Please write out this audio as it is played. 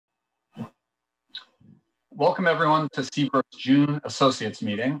Welcome everyone to CBER's June Associates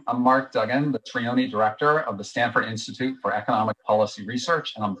Meeting. I'm Mark Duggan, the Trioni Director of the Stanford Institute for Economic Policy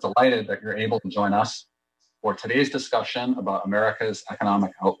Research, and I'm delighted that you're able to join us for today's discussion about America's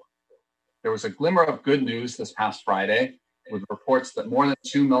economic outlook. There was a glimmer of good news this past Friday with reports that more than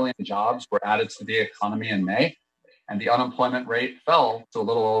 2 million jobs were added to the economy in May, and the unemployment rate fell to a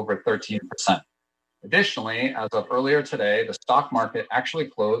little over 13%. Additionally, as of earlier today, the stock market actually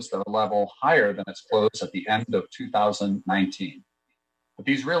closed at a level higher than its close at the end of 2019. But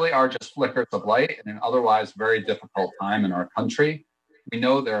these really are just flickers of light in an otherwise very difficult time in our country. We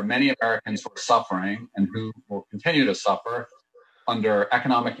know there are many Americans who are suffering and who will continue to suffer under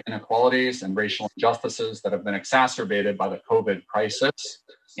economic inequalities and racial injustices that have been exacerbated by the COVID crisis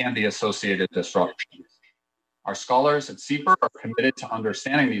and the associated disruptions. Our scholars at CBER are committed to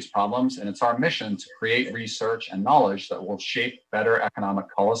understanding these problems, and it's our mission to create research and knowledge that will shape better economic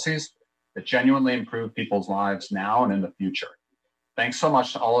policies that genuinely improve people's lives now and in the future. Thanks so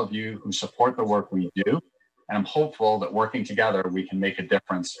much to all of you who support the work we do, and I'm hopeful that working together we can make a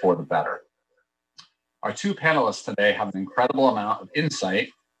difference for the better. Our two panelists today have an incredible amount of insight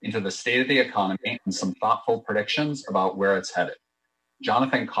into the state of the economy and some thoughtful predictions about where it's headed.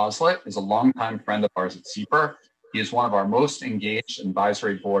 Jonathan Coslet is a longtime friend of ours at CBER. He is one of our most engaged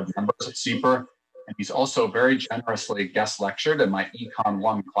advisory board members at CBER, and he's also very generously guest lectured in my Econ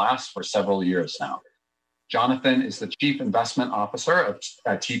 1 class for several years now. Jonathan is the Chief Investment Officer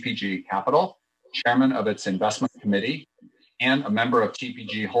at TPG Capital, Chairman of its Investment Committee, and a member of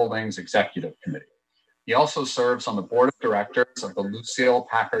TPG Holdings Executive Committee. He also serves on the board of directors of the Lucile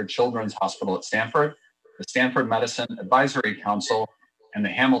Packard Children's Hospital at Stanford, the Stanford Medicine Advisory Council, and the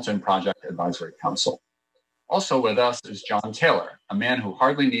Hamilton Project Advisory Council. Also with us is John Taylor, a man who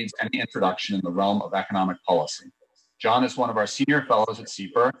hardly needs any introduction in the realm of economic policy. John is one of our senior fellows at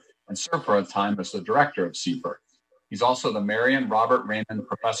CBER and served for a time as the director of CBER. He's also the Marion Robert Raymond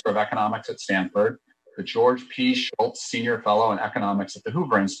Professor of Economics at Stanford, the George P. Schultz Senior Fellow in Economics at the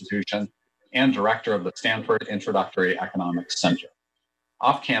Hoover Institution, and director of the Stanford Introductory Economics Center.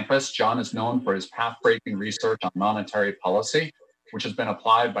 Off campus, John is known for his path-breaking research on monetary policy, which has been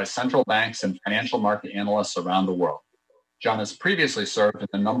applied by central banks and financial market analysts around the world. John has previously served in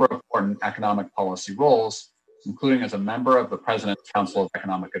a number of important economic policy roles, including as a member of the President's Council of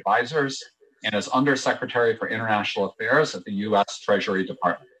Economic Advisors and as Undersecretary for International Affairs at the U.S. Treasury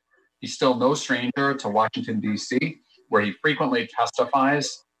Department. He's still no stranger to Washington, D.C., where he frequently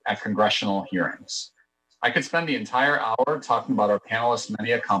testifies at congressional hearings. I could spend the entire hour talking about our panelists'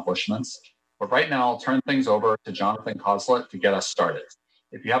 many accomplishments, but right now, I'll turn things over to Jonathan Coslet to get us started.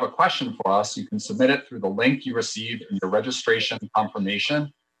 If you have a question for us, you can submit it through the link you received in your registration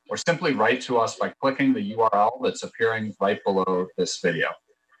confirmation, or simply write to us by clicking the URL that's appearing right below this video.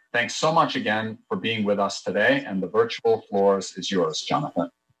 Thanks so much again for being with us today, and the virtual floors is yours,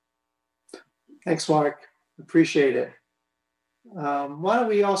 Jonathan. Thanks, Mark. Appreciate it. Why don't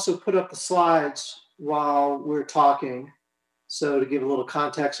we also put up the slides while we're talking? So to give a little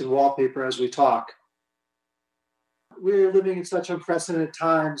context and wallpaper as we talk. We're living in such unprecedented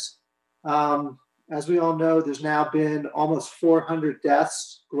times. As we all know, there's now been almost 400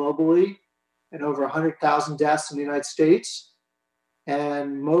 deaths globally and over 100,000 deaths in the United States.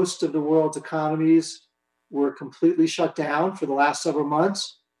 And most of the world's economies were completely shut down for the last several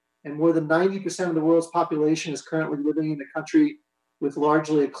months. And more than 90% of the world's population is currently living in a country with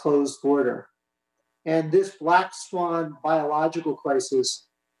largely a closed border. And this black swan biological crisis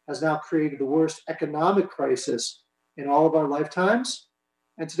has now created the worst economic crisis in all of our lifetimes.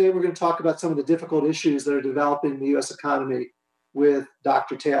 And today we're going to talk about some of the difficult issues that are developing in the US economy with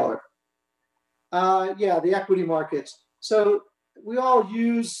Dr. Taylor. The equity markets. So we all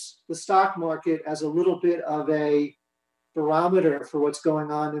use the stock market as a little bit of a barometer for what's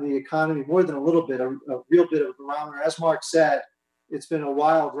going on in the economy, more than a little bit, a real bit of a barometer. As Mark said, it's been a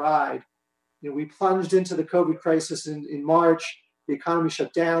wild ride. We plunged into the COVID crisis in March. The economy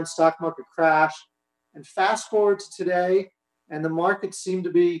shut down, stock market crashed. And fast forward to today, and the markets seem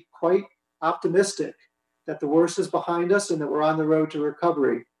to be quite optimistic that the worst is behind us and that we're on the road to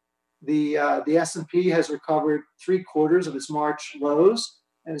recovery. The S&P has recovered 3/4 of its March lows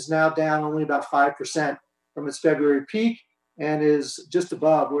and is now down only about 5% from its February peak and is just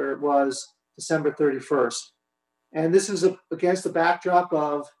above where it was December 31st. And this is against the backdrop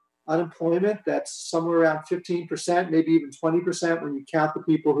of unemployment that's somewhere around 15%, maybe even 20% when you count the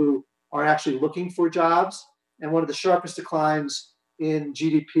people who are actually looking for jobs, and one of the sharpest declines in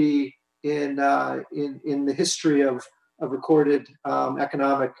GDP in the history of recorded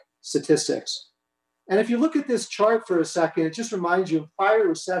economic statistics. And if you look at this chart for a second, it just reminds you of prior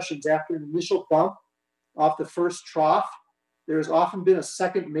recessions after an initial bump off the first trough, there has often been a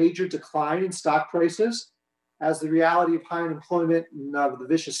second major decline in stock prices as the reality of high unemployment and the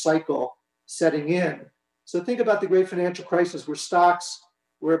vicious cycle setting in. So think about the great financial crisis where stocks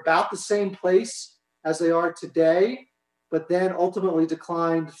were about the same place as they are today, but then ultimately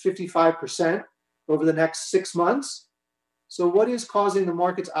declined 55% over the next 6 months. So what is causing the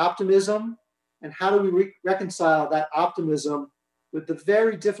market's optimism, and how do we reconcile that optimism with the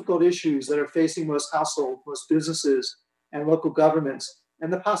very difficult issues that are facing most households, most businesses, and local governments,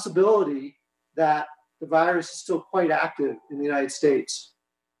 and the possibility that the virus is still quite active in the United States?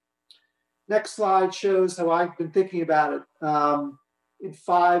 Next slide shows how I've been thinking about it in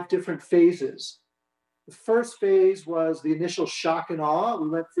 5 different phases. The first phase was the initial shock and awe. We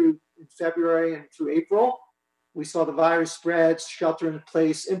went through in February and through April. We saw the virus spread, shelter in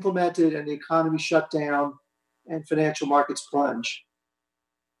place implemented, and the economy shut down and financial markets plunge.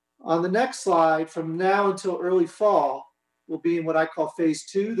 On the next slide, from now until early fall, will be in what I call phase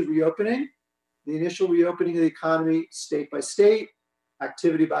 2, the reopening, the initial reopening of the economy state by state,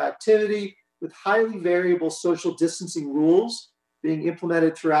 activity by activity, with highly variable social distancing rules being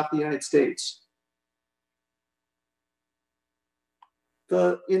implemented throughout the United States.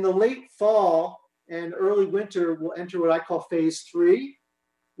 In the late fall and early winter, we'll enter what I call phase 3,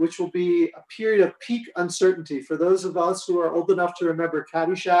 which will be a period of peak uncertainty. For those of us who are old enough to remember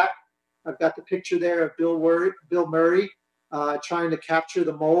Caddyshack, I've got the picture there of Bill Murray trying to capture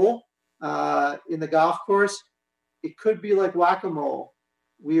the mole in the golf course. It could be like whack-a-mole.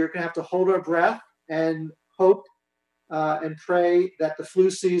 We are going to have to hold our breath and hope and pray that the flu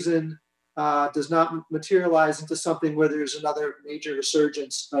season does not materialize into something where there's another major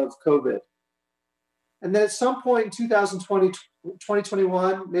resurgence of COVID. And then at some point in 2020,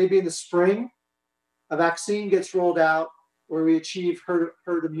 2021, maybe in the spring, a vaccine gets rolled out where we achieve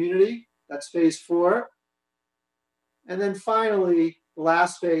herd immunity. That's phase 4. And then finally, the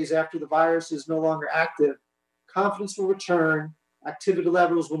last phase, after the virus is no longer active, confidence will return, activity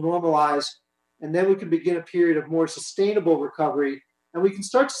levels will normalize, and then we can begin a period of more sustainable recovery, and we can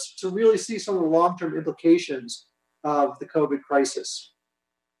start to really see some of the long-term implications of the COVID crisis.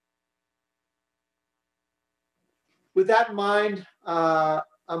 With that in mind,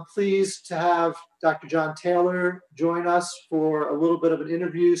 I'm pleased to have Dr. John Taylor join us for a little bit of an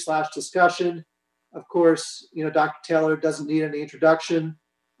interview / discussion. Of course, Dr. Taylor doesn't need any introduction.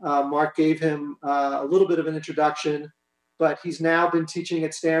 Mark gave him a little bit of an introduction, but he's now been teaching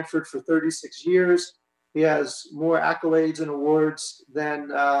at Stanford for 36 years. He has more accolades and awards than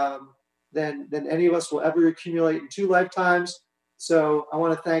any of us will ever accumulate in 2 lifetimes. So I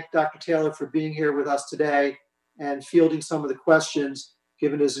want to thank Dr. Taylor for being here with us today and fielding some of the questions,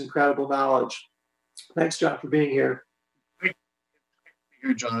 given his incredible knowledge. Thanks, John, for being here. Thank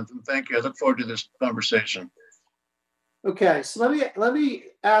you, Jonathan. Thank you. I look forward to this conversation. Okay, so let me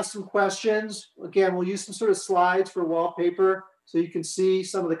ask some questions. Again, we'll use some sort of slides for wallpaper so you can see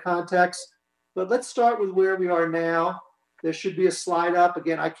some of the context. But let's start with where we are now. There should be a slide up.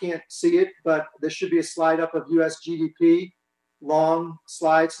 Again, I can't see it, but there should be a slide up of US GDP, long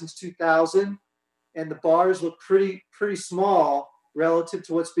slide since 2000. And the bars look pretty small relative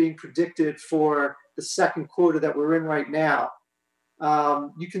to what's being predicted for the second quarter that we're in right now.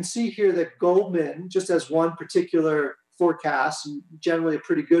 You can see here that Goldman, just as one particular forecast, and generally a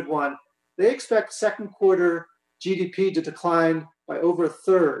pretty good one, they expect second quarter GDP to decline by over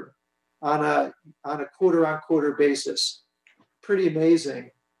 1/3 on a quarter-on-quarter basis. Pretty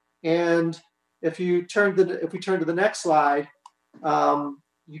amazing. And if we turn to the next slide,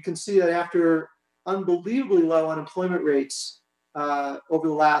 you can see that after unbelievably low unemployment rates over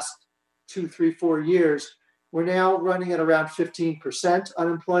the last 2, 3, 4 years, we're now running at around 15%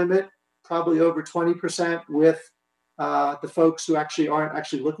 unemployment, probably over 20% with the folks who aren't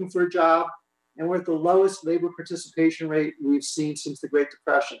actually looking for a job. And we're at the lowest labor participation rate we've seen since the Great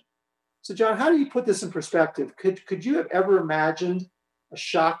Depression. So, John, how do you put this in perspective? Could you have ever imagined a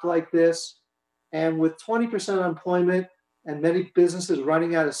shock like this? And with 20% unemployment and many businesses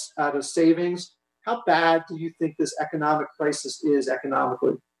running out of savings, how bad do you think this economic crisis is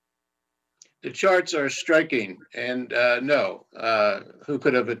economically? The charts are striking, and no, who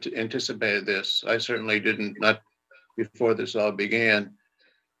could have anticipated this? I certainly didn't, not before this all began.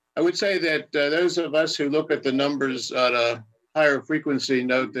 I would say that those of us who look at the numbers on a higher frequency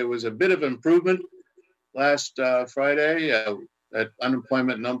note there was a bit of improvement last Friday. That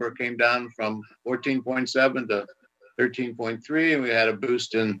unemployment number came down from 14.7 to 13.3, and we had a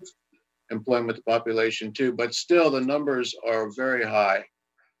boost in employment to population too, but still the numbers are very high.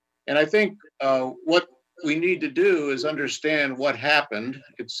 And I think what we need to do is understand what happened.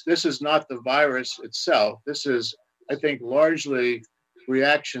 This is not the virus itself. This is, I think, largely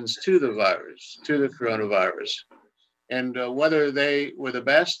reactions to the virus, to the coronavirus. And whether they were the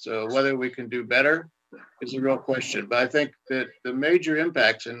best, whether we can do better, is a real question. But I think that the major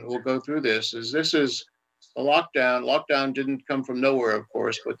impacts, and we'll go through this is a lockdown. Lockdown didn't come from nowhere, of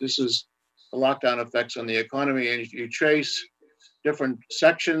course, but this is the lockdown effects on the economy. And if you trace different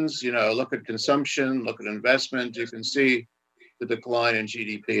sections, look at consumption, look at investment, you can see the decline in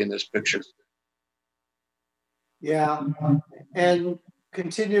GDP in this picture. Yeah. And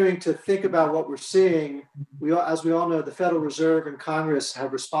continuing to think about what we're seeing, as we all know, the Federal Reserve and Congress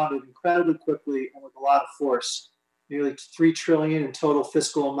have responded incredibly quickly and with a lot of force. Nearly $3 trillion in total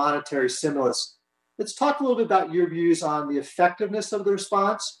fiscal and monetary stimulus. Let's talk a little bit about your views on the effectiveness of the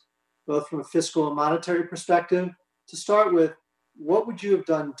response, both from a fiscal and monetary perspective. To start with, what would you have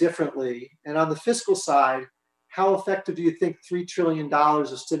done differently? And on the fiscal side, how effective do you think $3 trillion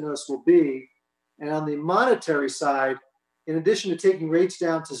of stimulus will be? And on the monetary side, in addition to taking rates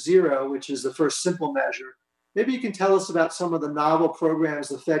down to zero, which is the first simple measure, maybe you can tell us about some of the novel programs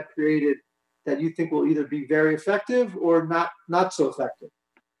the Fed created that you think will either be very effective or not so effective.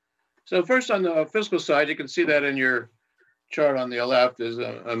 So first, on the fiscal side, you can see that in your chart on the left is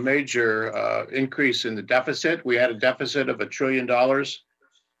a major increase in the deficit. We had a deficit of $1 trillion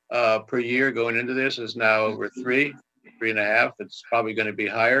per year going into this. Is now over 3.5. It's probably going to be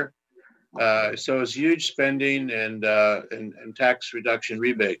higher. So it's huge spending and tax reduction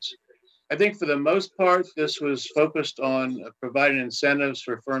rebates. I think for the most part, this was focused on providing incentives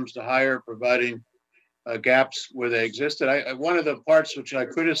for firms to hire, providing gaps where they existed. One of the parts which I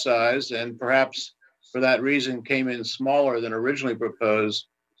criticized, and perhaps for that reason came in smaller than originally proposed,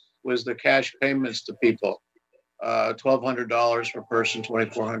 was the cash payments to people, $1,200 per person,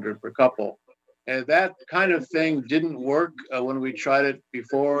 $2,400 per couple. And that kind of thing didn't work when we tried it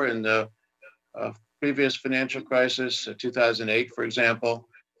before in the previous financial crisis, 2008, for example.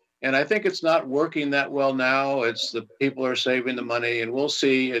 And I think it's not working that well now. It's the people are saving the money, and we'll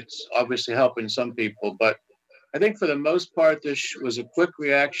see. It's obviously helping some people, but I think for the most part, this was a quick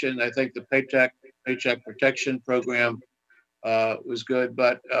reaction. I think the Paycheck Protection Program was good,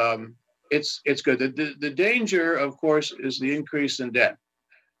 but it's good. The danger, of course, is the increase in debt.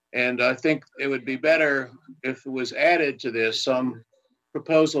 And I think it would be better if it was added to this some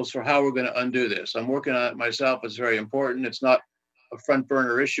proposals for how we're going to undo this. I'm working on it myself. It's very important. It's not a front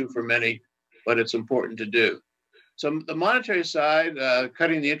burner issue for many, but it's important to do. So the monetary side,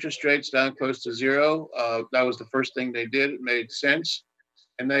 cutting the interest rates down close to zero, that was the first thing they did. It made sense.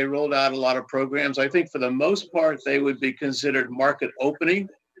 And they rolled out a lot of programs. I think for the most part, they would be considered market opening,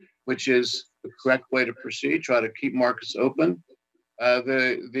 which is the correct way to proceed, try to keep markets open.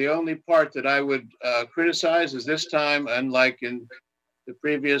 The only part that I would criticize is this time, unlike in the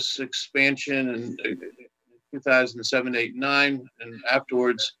previous expansion in 2007, 8, 9, and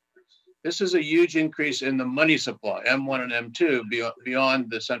afterwards, this is a huge increase in the money supply, M1 and M2, beyond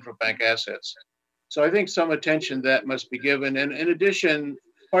the central bank assets. So I think some attention that must be given. And in addition,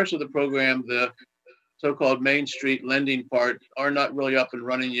 parts of the program, the so-called Main Street lending part, are not really up and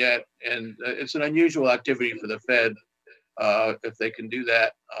running yet. And it's an unusual activity for the Fed. If they can do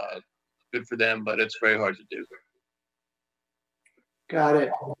that, good for them, but it's very hard to do. Got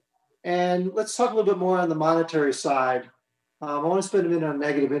it. And let's talk a little bit more on the monetary side. I want to spend a minute on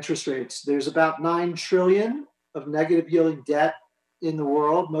negative interest rates. There's about $9 trillion of negative yielding debt in the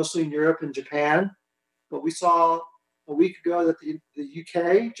world, mostly in Europe and Japan. But we saw a week ago that the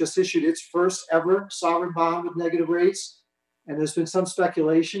UK just issued its first ever sovereign bond with negative rates. And there's been some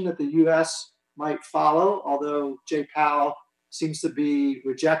speculation that the US might follow, although Jay Powell seems to be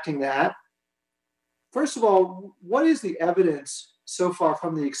rejecting that. First of all, what is the evidence so far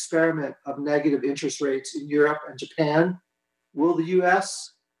from the experiment of negative interest rates in Europe and Japan? Will the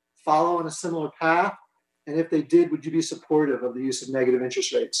US follow on a similar path? And if they did, would you be supportive of the use of negative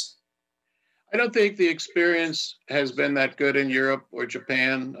interest rates? I don't think the experience has been that good in Europe or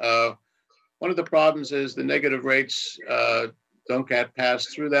Japan. One of the problems is the negative rates don't get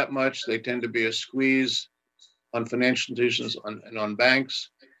passed through that much. They tend to be a squeeze on financial institutions and on banks.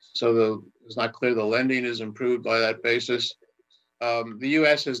 So it's not clear the lending is improved by that basis. The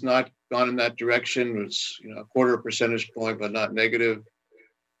U.S. has not gone in that direction. It's a quarter percentage point, but not negative.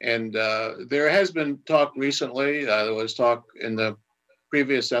 And there has been talk recently. There was talk in the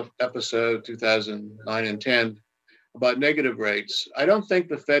previous episode, 2009 and 10, about negative rates. I don't think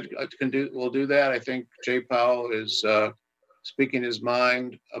the Fed will do that. I think Jay Powell is speaking his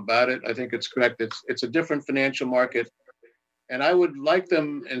mind about it. I think it's correct. It's a different financial market. And I would like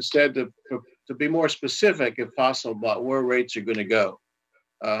them instead to to be more specific, if possible, about where rates are going to go.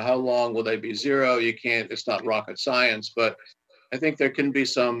 How long will they be zero? You can't, it's not rocket science, but I think there can be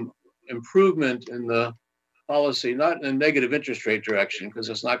some improvement in the policy, not in a negative interest rate direction, because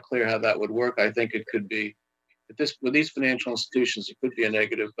it's not clear how that would work. I think it could be, with these financial institutions, it could be a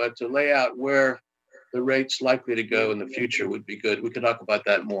negative, but to lay out where the rate's likely to go in the future would be good. We can talk about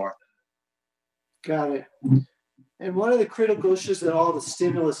that more. Got it. And one of the critical issues that all the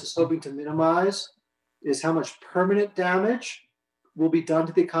stimulus is hoping to minimize is how much permanent damage will be done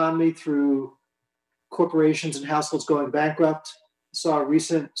to the economy through corporations and households going bankrupt. I saw a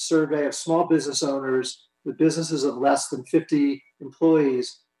recent survey of small business owners with businesses of less than 50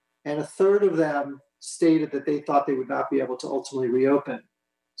 employees, and a third of them stated that they thought they would not be able to ultimately reopen.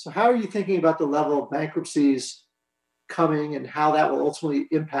 So how are you thinking about the level of bankruptcies coming and how that will ultimately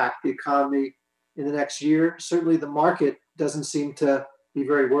impact the economy in the next year? Certainly the market doesn't seem to be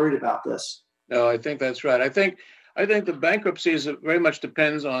very worried about this. No, I think that's right. I think the bankruptcies very much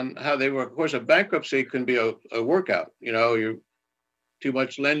depends on how they work. Of course, a bankruptcy can be a workout. You know, you too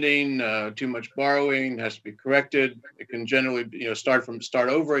much lending, too much borrowing has to be corrected. It can generally, start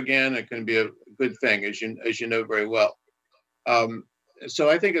over again. It can be a good thing, as you know very well.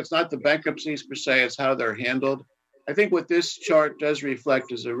 So I think it's not the bankruptcies per se; it's how they're handled. I think what this chart does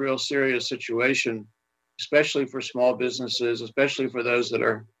reflect is a real serious situation, especially for small businesses, especially for those that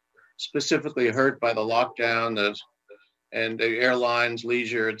are specifically hurt by the lockdown, and the airlines,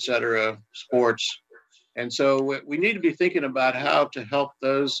 leisure, et cetera, sports. And so we need to be thinking about how to help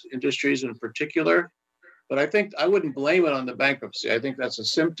those industries in particular. But I think I wouldn't blame it on the bankruptcy. I think that's a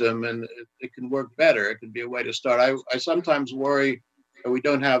symptom, and it can work better. It can be a way to start. I sometimes worry that we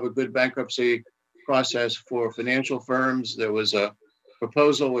don't have a good bankruptcy process for financial firms. There was a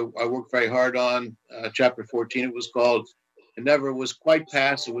proposal I worked very hard on, Chapter 14 it was called. It never was quite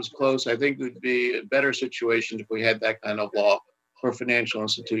passed. It was close. I think it would be a better situation if we had that kind of law for financial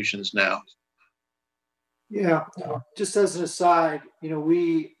institutions now. Yeah, just as an aside,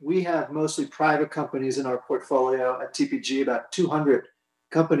 we have mostly private companies in our portfolio at TPG, about 200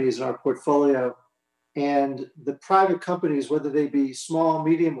 companies in our portfolio. And the private companies, whether they be small,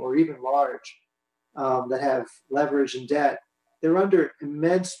 medium, or even large, that have leverage and debt, they're under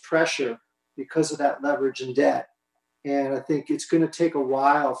immense pressure because of that leverage and debt. And I think it's going to take a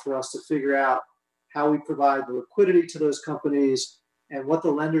while for us to figure out how we provide the liquidity to those companies and what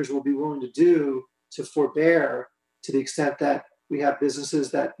the lenders will be willing to do to forbear, to the extent that we have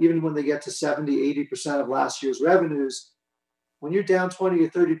businesses that even when they get to 70, 80% of last year's revenues, when you're down 20 or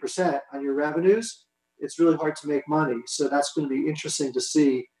 30% on your revenues, it's really hard to make money. So that's going to be interesting to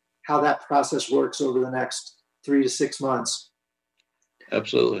see how that process works over the next 3 to 6 months.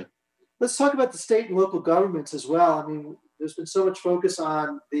 Absolutely. Let's talk about the state and local governments as well. I mean, there's been so much focus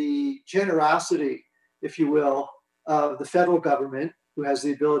on the generosity, if you will, of the federal government, who has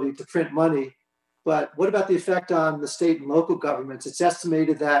the ability to print money. But what about the effect on the state and local governments? It's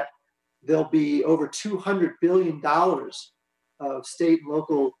estimated that there'll be over $200 billion of state and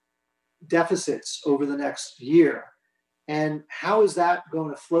local deficits over the next year. And how is that going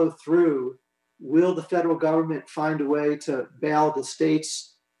to flow through? Will the federal government find a way to bail the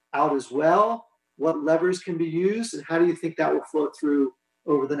states out as well? What levers can be used? And how do you think that will flow through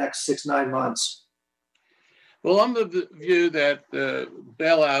over the next 6-9 months? Well, I'm of the view that the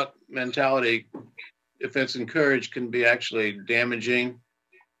bailout mentality, if it's encouraged, can be actually damaging.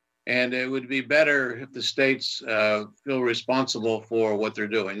 And it would be better if the states feel responsible for what they're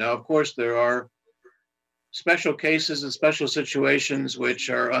doing. Now, of course, there are special cases and special situations which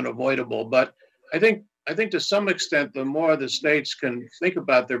are unavoidable. But I think to some extent, the more the states can think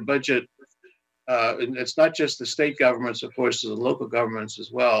about their budget, and it's not just the state governments, of course, the local governments as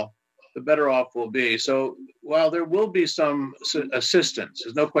well, the better off we'll be. So while there will be some assistance,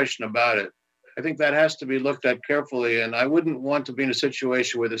 there's no question about it, I think that has to be looked at carefully. And I wouldn't want to be in a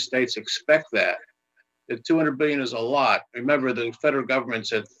situation where the states expect that. If $200 billion is a lot, remember the federal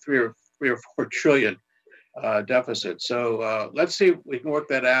government's at 3 or 4 trillion deficit. So let's see if we can work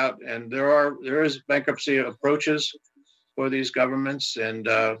that out. And there is bankruptcy approaches for these governments. And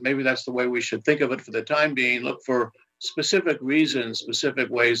maybe that's the way we should think of it for the time being. Look for specific reasons, specific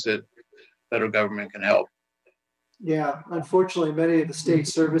ways that federal government can help. Yeah, unfortunately, many of the state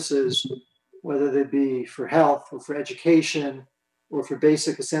services, whether they be for health or for education or for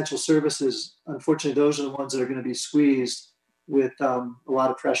basic essential services, unfortunately, those are the ones that are going to be squeezed with a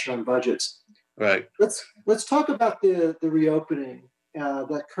lot of pressure on budgets. Right. Let's talk about the reopening,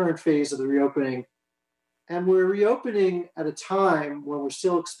 that current phase of the reopening. And we're reopening at a time when we're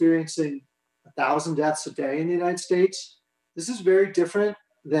still experiencing 1,000 deaths a day in the United States. This is very different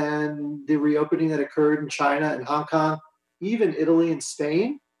than the reopening that occurred in China and Hong Kong, even Italy and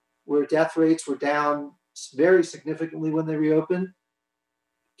Spain, where death rates were down very significantly when they reopened.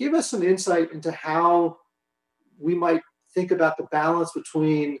 Give us some insight into how we might think about the balance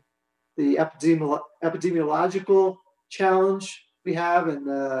between the epidemiological challenge we have and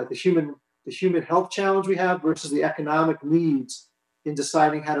the human health challenge we have versus the economic needs in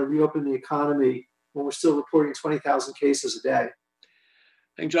deciding how to reopen the economy when we're still reporting 20,000 cases a day. I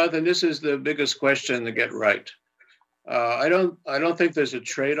think, Jonathan, this is the biggest question to get right. I don't think there's a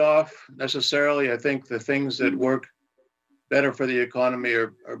trade-off necessarily. I think the things that work better for the economy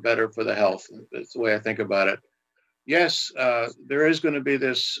are better for the health. That's the way I think about it. Yes, there is going to be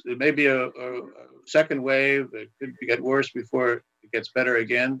this, it may be a second wave. It could get worse before it gets better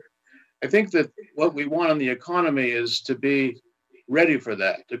again. I think that what we want in the economy is to be ready for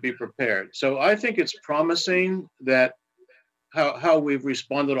that, to be prepared. So I think it's promising that how we've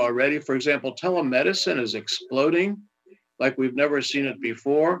responded already. For example, telemedicine is exploding like we've never seen it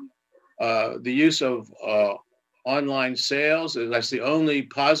before. The use of online sales, that's the only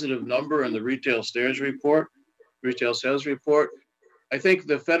positive number in the retail sales report. I think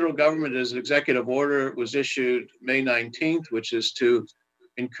the federal government's executive order was issued May 19th, which is to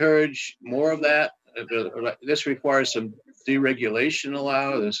encourage more of that. This requires some deregulation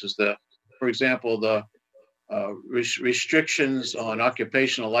This is for example, the restrictions on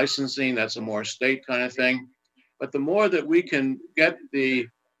occupational licensing. That's a more state kind of thing. But the more that we can get the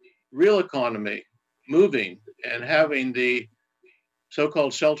real economy moving and having the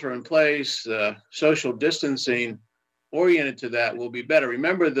so-called shelter in place, social distancing oriented to that will be better.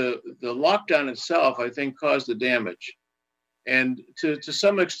 Remember, the lockdown itself, I think, caused the damage. And to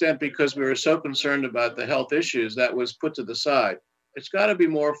some extent, because we were so concerned about the health issues, that was put to the side. It's got to be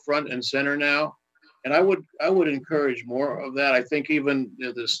more front and center now. And I would encourage more of that. I think even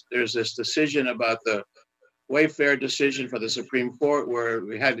there's this decision about the Wayfair decision for the Supreme Court where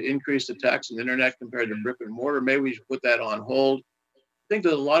we had to increase the tax on the internet compared to brick and mortar. Maybe we should put that on hold. I think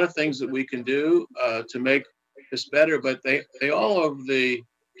there's a lot of things that we can do to make this better, but they all of the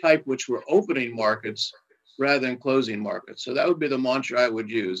type which were opening markets rather than closing markets. So that would be the mantra I would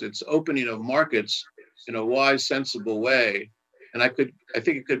use. It's opening of markets in a wise, sensible way. And I think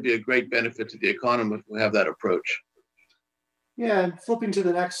it could be a great benefit to the economy if we have that approach. Yeah, and flipping to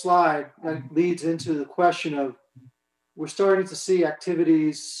the next slide, that leads into the question of we're starting to see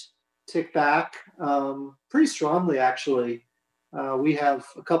activities tick back pretty strongly, actually. We have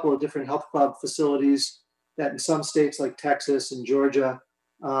a couple of different health club facilities that in some states like Texas and Georgia,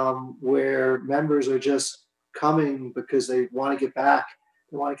 where members are just coming because they want to get back.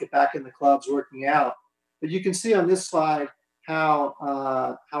 They want to get back in the clubs working out. But you can see on this slide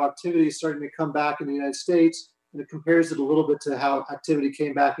how activity is starting to come back in the United States, and it compares it a little bit to how activity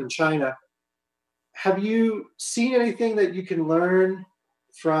came back in China. Have you seen anything that you can learn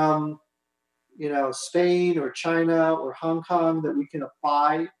from, Spain or China or Hong Kong that we can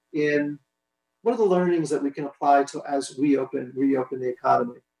apply in? What are the learnings that we can apply to as we reopen the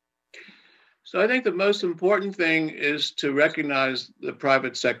economy? So I think the most important thing is to recognize the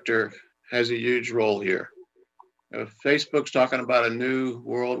private sector has a huge role here. Facebook's talking about a new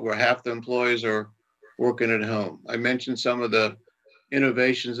world where half the employees are working at home. I mentioned some of the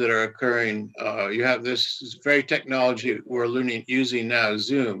innovations that are occurring. You have this very technology we're using now,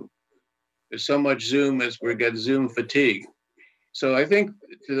 Zoom. There's so much Zoom as we get Zoom fatigue. So I think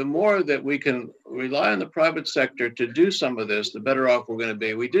the more that we can rely on the private sector to do some of this, the better off we're going to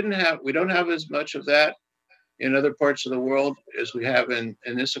be. We don't have as much of that in other parts of the world as we have in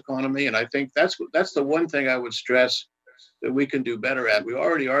this economy. And I think that's the one thing I would stress that we can do better at. We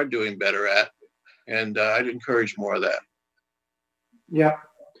already are doing better at, and I'd encourage more of that. Yeah,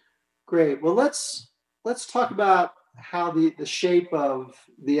 great. Well, let's talk about how the shape of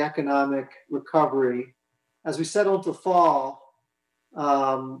the economic recovery, as we settle into fall,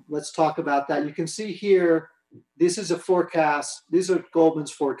 let's talk about that. You can see here, this is a forecast. These are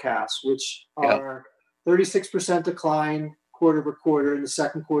Goldman's forecasts, which are 36% decline quarter over quarter in the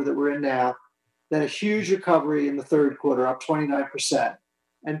second quarter that we're in now, then a huge recovery in the third quarter, up 29%.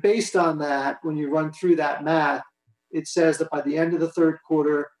 And based on that, when you run through that math, it says that by the end of the third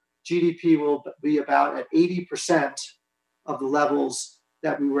quarter, GDP will be about at 80% of the levels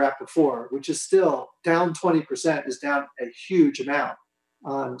that we were at before, which is still down 20%, is down a huge amount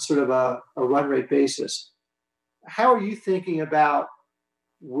on sort of a run rate basis. How are you thinking about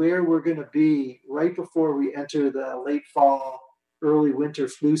where we're going to be right before we enter the late fall, early winter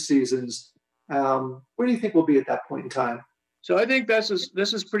flu seasons? Where do you think we'll be at that point in time? So I think this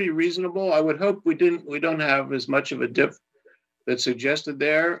is pretty reasonable. I would hope we don't have as much of a dip that's suggested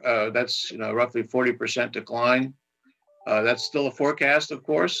there. That's roughly 40% decline. That's still a forecast, of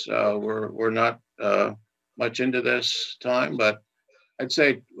course. We're not much into this time, but I'd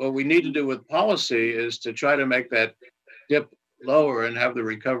say what we need to do with policy is to try to make that dip lower and have the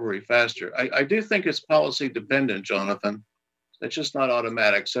recovery faster. I do think it's policy dependent, Jonathan. It's just not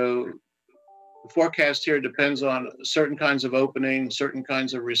automatic. So the forecast here depends on certain kinds of openings, certain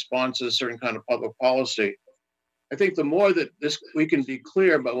kinds of responses, certain kind of public policy. I think the more that we can be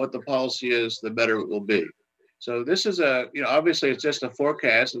clear about what the policy is, the better it will be. So this is obviously it's just a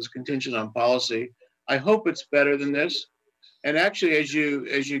forecast. It's contingent on policy. I hope it's better than this. And actually, as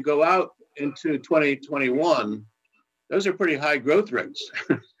you go out into 2021, those are pretty high growth rates.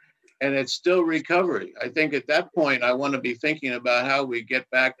 And it's still recovery. I think at that point, I want to be thinking about how we get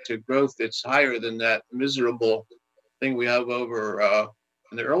back to growth that's higher than that miserable thing we have over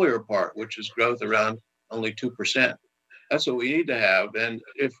in the earlier part, which is growth around only 2%. That's what we need to have. And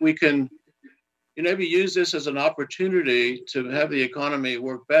if we can maybe use this as an opportunity to have the economy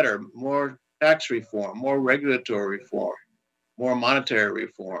work better, more tax reform, more regulatory reform, more monetary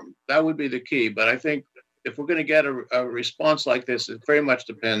reform, that would be the key. But I think if we're going to get a response like this, it very much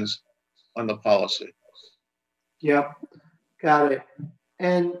depends on the policy. Yep, got it.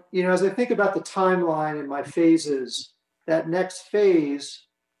 And, as I think about the timeline and my phases, that next phase,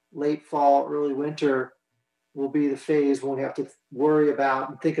 late fall, early winter, will be the phase when we have to worry about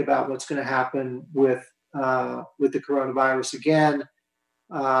and think about what's going to happen with the coronavirus. Again,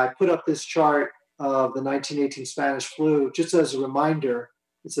 I put up this chart of the 1918 Spanish flu just as a reminder.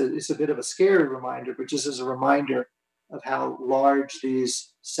 It's a bit of a scary reminder, but just as a reminder of how large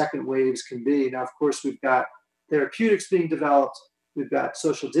these second waves can be. Now, of course, we've got therapeutics being developed. We've got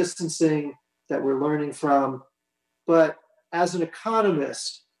social distancing that we're learning from. But as an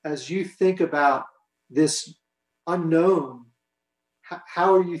economist, as you think about this unknown,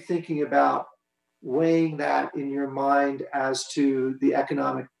 how are you thinking about weighing that in your mind as to the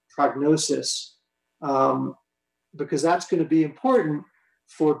economic prognosis? Because that's going to be important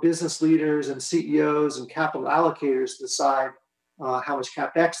for business leaders and CEOs and capital allocators to decide how much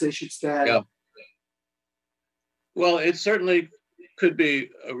CapEx they should spend. Yeah. Well, it certainly could be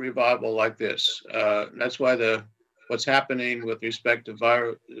a revival like this. That's why what's happening with respect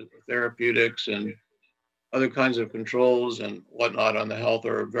to therapeutics and other kinds of controls and whatnot on the health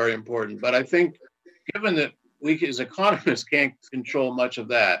are very important. But I think given that we as economists can't control much of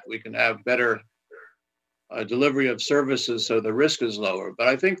that, we can have better delivery of services so the risk is lower. But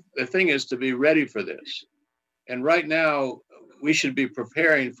I think the thing is to be ready for this. And right now, we should be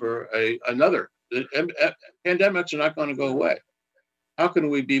preparing for another. Pandemics are not going to go away. How can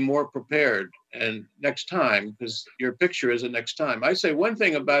we be more prepared and next time? Because your picture is a next time. I say one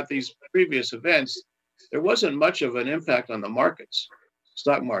thing about these previous events, there wasn't much of an impact on the markets,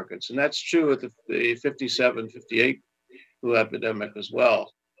 stock markets. And that's true with the 57, 58 flu epidemic as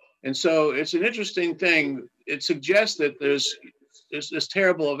well. And so it's an interesting thing. It suggests that there's this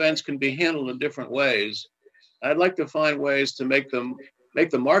terrible events can be handled in different ways. I'd like to find ways to make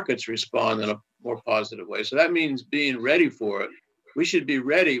the markets respond in a more positive way. So that means being ready for it. We should be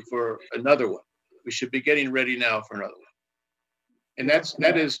ready for another one. We should be getting ready now for another one. And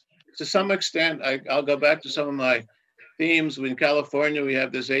that is to some extent, I'll go back to some of my themes. In California, we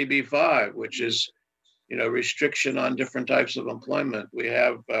have this AB 5, which is restriction on different types of employment. We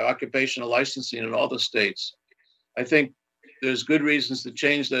have occupational licensing in all the states. I think there's good reasons to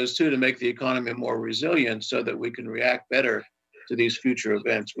change those too, to make the economy more resilient so that we can react better to these future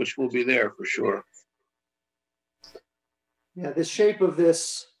events, which will be there for sure. Yeah, the shape of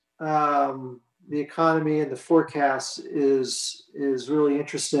this, the economy and the forecast is really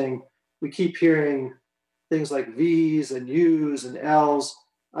interesting. We keep hearing things like V's and U's and L's.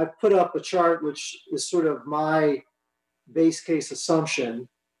 I put up a chart which is sort of my base case assumption.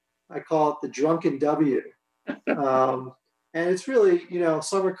 I call it the drunken W. And it's really,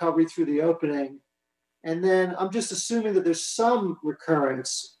 some recovery through the opening. And then I'm just assuming that there's some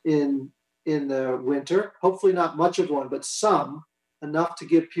recurrence in the winter, hopefully not much of one, but some, enough to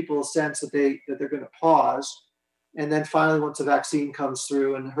give people a sense that they're going to pause. And then finally, once a vaccine comes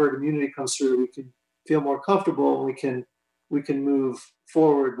through and herd immunity comes through, we can feel more comfortable and we can move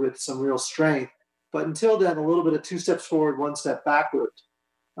forward with some real strength. But until then, a little bit of 2 steps forward, 1 step backward.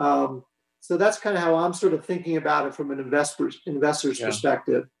 So that's kind of how I'm sort of thinking about it from an investor's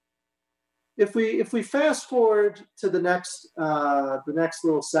perspective. If we fast forward to the next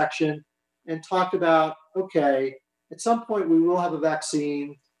little section and talk about, okay, at some point we will have a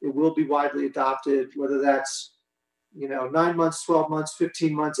vaccine. It will be widely adopted, whether that's 9 months, 12 months,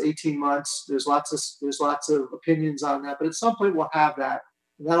 15 months, 18 months. There's lots of opinions on that, but at some point we'll have that,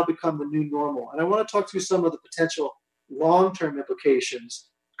 and that'll become the new normal. And I want to talk through some of the potential long-term implications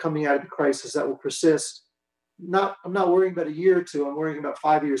coming out of the crisis that will persist. I'm not worrying about a year or two. I'm worrying about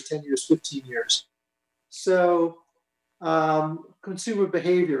 5 years, 10 years, 15 years. So consumer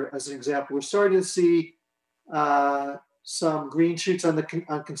behavior, as an example, we're starting to see some green shoots on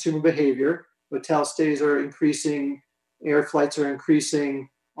consumer behavior. Hotel stays are increasing, air flights are increasing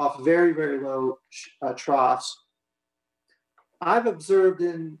off very, very low troughs. I've observed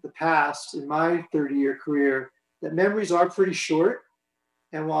in the past, in my 30-year career, that memories are pretty short.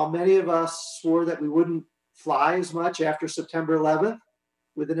 And while many of us swore that we wouldn't fly as much after September 11th,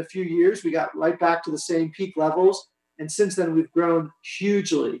 within a few years, we got right back to the same peak levels. And since then, we've grown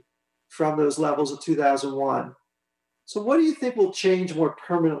hugely from those levels of 2001. So what do you think will change more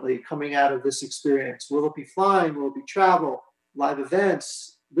permanently coming out of this experience? Will it be flying? Will it be travel, live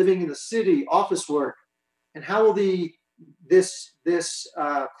events, living in the city, office work? And how will this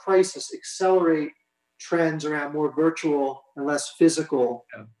crisis accelerate trends around more virtual and less physical?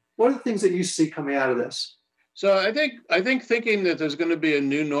 Yeah. What are the things that you see coming out of this? So I think thinking that there's going to be a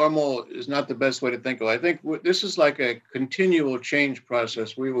new normal is not the best way to think of it. I think this is like a continual change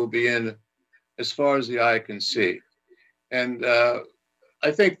process we will be in as far as the eye can see. And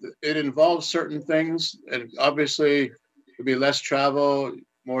I think it involves certain things, and obviously there'll be less travel,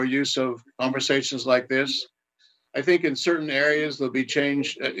 more use of conversations like this. I think in certain areas there'll be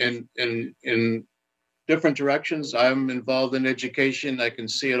change in different directions. I'm involved in education. I can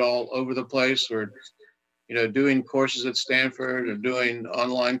see it all over the place. We're doing courses at Stanford and doing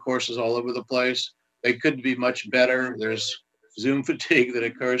online courses all over the place. They could be much better. There's Zoom fatigue that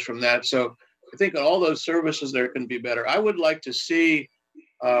occurs from that. So I think all those services there can be better. I would like to see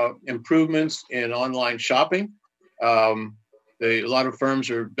improvements in online shopping. A lot of firms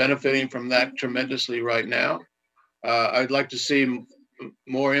are benefiting from that tremendously right now. I'd like to see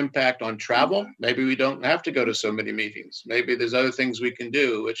more impact on travel. Maybe we don't have to go to so many meetings. Maybe there's other things we can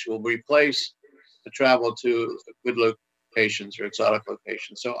do which will replace the travel to good locations or exotic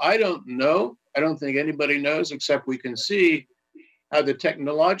locations. So I don't know. I don't think anybody knows, except we can see how the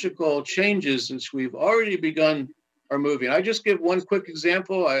technological changes, which we've already begun, are moving. I just give one quick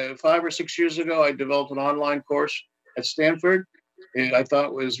example. 5 or 6 years ago, I developed an online course at Stanford. And I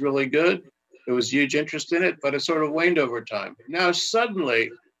thought was really good. There was huge interest in it, but it sort of waned over time. Now, suddenly,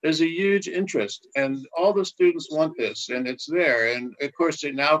 there's a huge interest, and all the students want this, and it's there. And of course,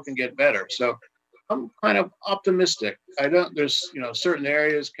 it now can get better. So I'm kind of optimistic. There's certain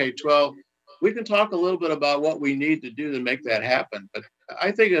areas, K-12, we can talk a little bit about what we need to do to make that happen. But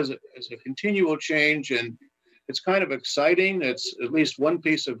I think as a continual change, and it's kind of exciting. It's at least one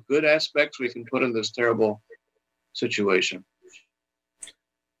piece of good aspects we can put in this terrible situation.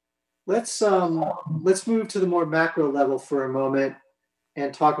 Let's move to the more macro level for a moment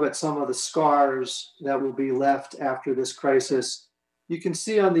and talk about some of the scars that will be left after this crisis. You can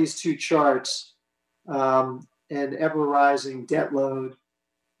see on these two charts an ever-rising debt load,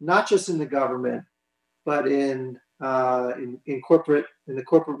 not just in the government, but in the corporate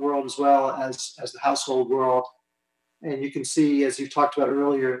world as well as the household world. And you can see, as you've talked about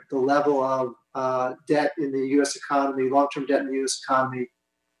earlier, the level of debt in the U.S. economy, long-term debt in the U.S. economy,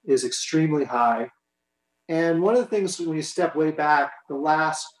 is extremely high. And one of the things when you step way back, the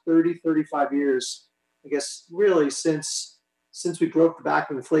last 30, 35 years, I guess really since we broke the back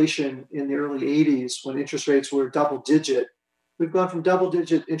of inflation in the early 80s when interest rates were double digit, we've gone from double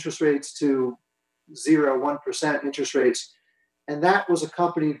digit interest rates to 0, 1% interest rates. And that was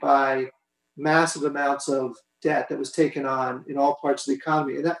accompanied by massive amounts of debt that was taken on in all parts of the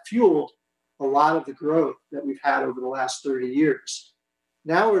economy. And that fueled a lot of the growth that we've had over the last 30 years.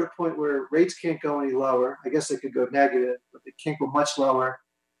 Now we're at a point where rates can't go any lower. I guess they could go negative, but they can't go much lower.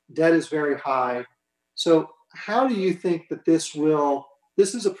 Debt is very high. So how do you think that this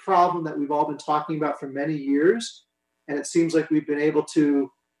is a problem that we've all been talking about for many years, and it seems like we've been able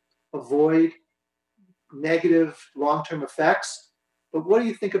to avoid negative long-term effects. But what do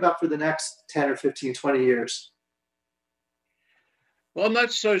you think about for the next 10 or 15, 20 years? Well, I'm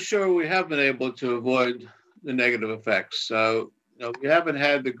not so sure we have been able to avoid the negative effects. So, we haven't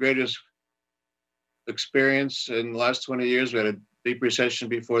had the greatest experience in the last 20 years. We had a deep recession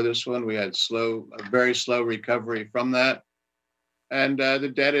before this one. We had a very slow recovery from that. And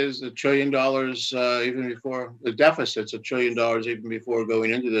the debt is $1 trillion even before, the deficit's $1 trillion even before going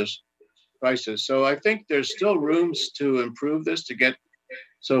into this crisis. So I think there's still rooms to improve this, to get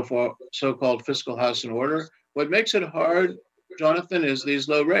so-called fiscal house in order. What makes it hard, Jonathan, is these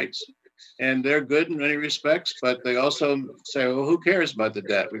low rates. and they're good in many respects, but they also say, well, who cares about the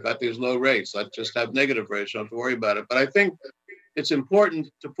debt? We've got these low rates. Let's just have negative rates. Don't have to worry about it. But I think it's important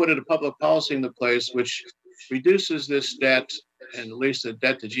to put a public policy into place which reduces this debt, and at least the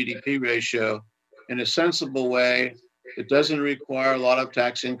debt to GDP ratio, in a sensible way. It doesn't require a lot of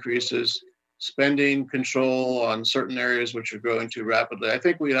tax increases, spending control on certain areas which are growing too rapidly. I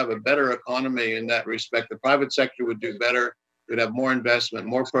think we'd have a better economy in that respect. The private sector would do better. We'd have more investment,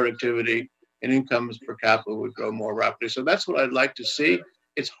 more productivity, and incomes per capita would grow more rapidly. So that's what I'd like to see.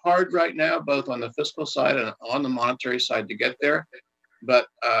 It's hard right now, both on the fiscal side and on the monetary side, to get there. But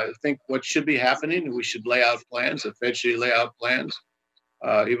I think what should be happening, we should lay out plans. The Fed should lay out plans.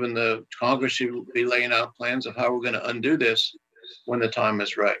 Even the Congress should be laying out plans of how we're going to undo this when the time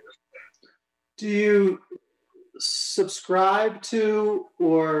is right. Do you subscribe to,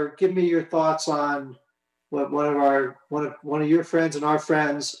 or give me your thoughts on what one of your friends and our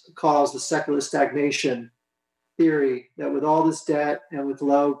friends calls the secular stagnation theory, that with all this debt and with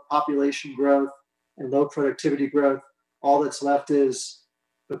low population growth and low productivity growth, all that's left is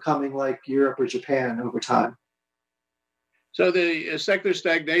becoming like Europe or Japan over time? So the secular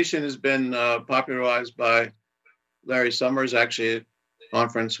stagnation has been popularized by Larry Summers, actually, a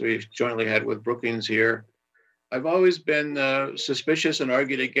conference we jointly had with Brookings here. I've always been suspicious and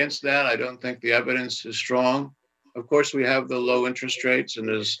argued against that. I don't think the evidence is strong. Of course, we have the low interest rates, and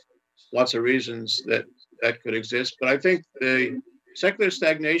there's lots of reasons that could exist. But I think the secular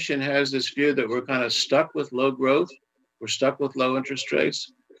stagnation has this view that we're kind of stuck with low growth. We're stuck with low interest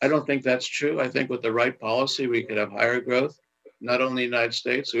rates. I don't think that's true. I think with the right policy, we could have higher growth, not only in the United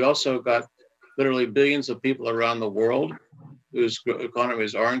States. We also got literally billions of people around the world whose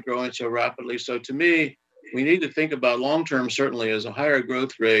economies aren't growing so rapidly. So to me, we need to think about long-term, certainly, as a higher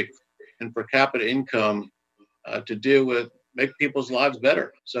growth rate and per capita income to deal with, make people's lives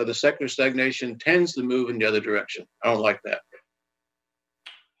better. So the secular stagnation tends to move in the other direction. I don't like that.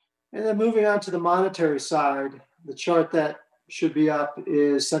 And then moving on to the monetary side, the chart that should be up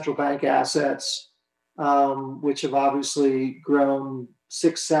is central bank assets, which have obviously grown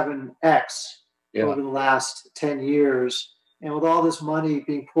 6-7x over the last 10 years. And with all this money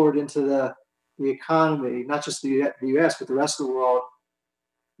being poured into the economy, not just the US, but the rest of the world,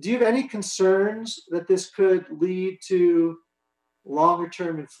 do you have any concerns that this could lead to longer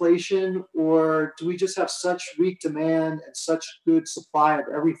term inflation, or do we just have such weak demand and such good supply of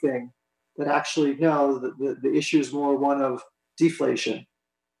everything that actually, no, the issue is more one of deflation?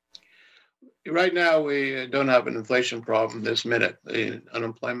 Right now, we don't have an inflation problem this minute. The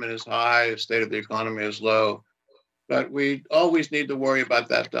unemployment is high, the state of the economy is low, but we always need to worry about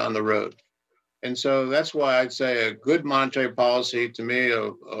that down the road. And so that's why I'd say a good monetary policy, to me,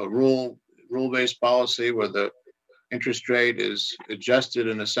 a rule-based policy where the interest rate is adjusted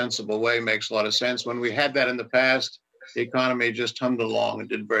in a sensible way, makes a lot of sense. When we had that in the past, the economy just hummed along and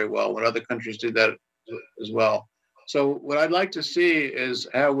did very well when other countries did that as well. So what I'd like to see is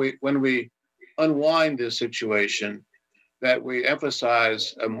how when we unwind this situation, that we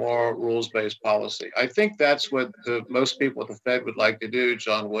emphasize a more rules-based policy. I think that's what most people at the Fed would like to do,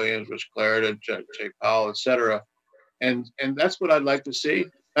 John Williams, Rich Clarida, Jay Powell, et cetera. And that's what I'd like to see.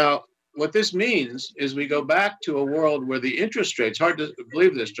 Now, what this means is we go back to a world where the interest rate's hard to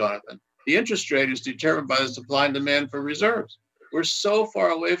believe this, Jonathan. The interest rate is determined by the supply and demand for reserves. We're so far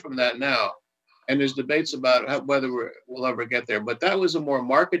away from that now. And there's debates about whether we'll ever get there. But that was a more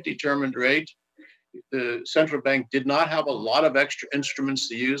market-determined rate. The central bank did not have a lot of extra instruments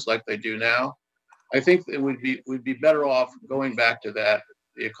to use like they do now. I think it would be better off going back to that.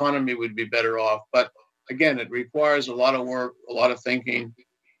 The economy would be better off. But again, it requires a lot of work, a lot of thinking,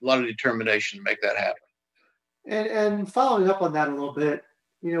 a lot of determination to make that happen. And following up on that a little bit,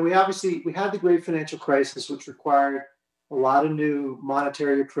 we had the great financial crisis, which required a lot of new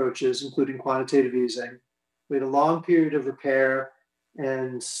monetary approaches, including quantitative easing. We had a long period of repair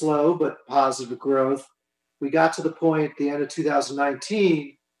and slow but positive growth. We got to the point at the end of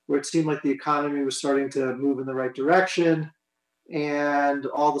 2019 where it seemed like the economy was starting to move in the right direction. And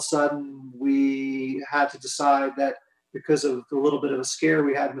all of a sudden, we had to decide that because of the little bit of a scare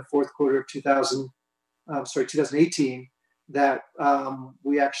we had in the fourth quarter of 2018, that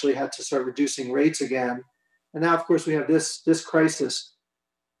we actually had to start reducing rates again. And now, of course, we have this crisis.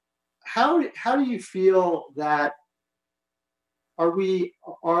 How do you feel that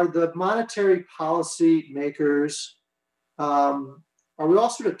are the monetary policy makers, are we all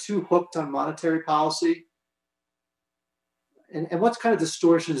sort of too hooked on monetary policy? And what kind of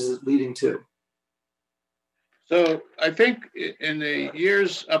distortions is it leading to? So I think in the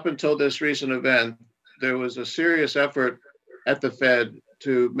years up until this recent event, there was a serious effort at the Fed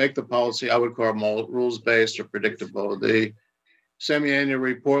to make the policy I would call more rules-based or predictable. The semi-annual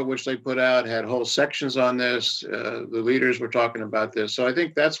report, which they put out, had whole sections on this. The leaders were talking about this. So I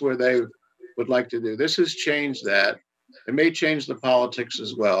think that's where they would like to do. This has changed that. It may change the politics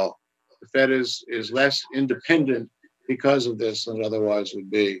as well. The Fed is less independent because of this than it otherwise would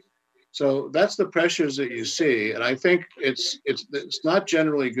be. So that's the pressures that you see. And I think it's not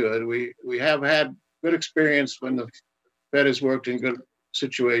generally good. We have had good experience when the Fed has worked in good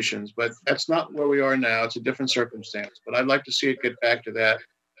situations, but that's not where we are now. It's a different circumstance, but I'd like to see it get back to that.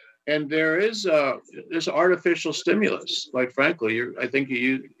 And there's artificial stimulus, quite frankly. I think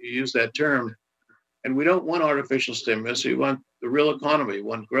you use that term, and we don't want artificial stimulus. We want the real economy. We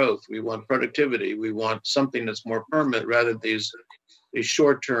want growth. We want productivity. We want something that's more permanent rather than these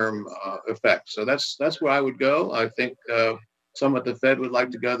short-term effects. So that's where I would go. I think some at the Fed would like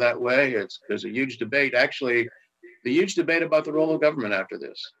to go that way. There's a huge debate, actually. The huge debate about the role of government after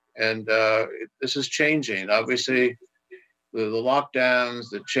this. And this is changing. Obviously, the lockdowns,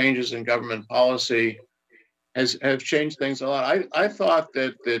 the changes in government policy have changed things a lot. I thought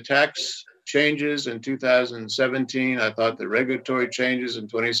that the tax changes in 2017, I thought the regulatory changes in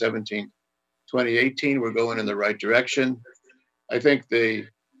 2017, 2018 were going in the right direction. I think the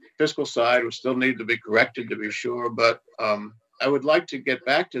fiscal side will still need to be corrected, to be sure, but I would like to get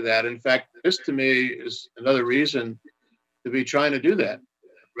back to that. In fact, this to me is another reason to be trying to do that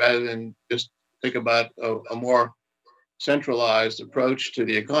rather than just think about a more centralized approach to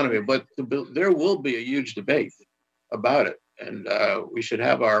the economy. But there will be a huge debate about it. And we should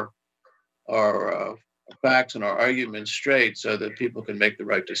have our facts and our arguments straight so that people can make the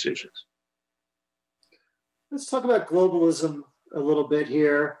right decisions. Let's talk about globalism a little bit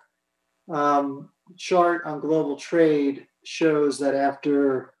here. Chart on global trade shows that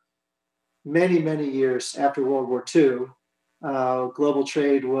after many, many years after World War II, global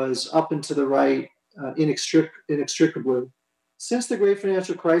trade was up and to the right inextricably. Since the great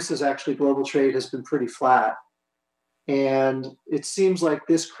financial crisis, actually, global trade has been pretty flat. And it seems like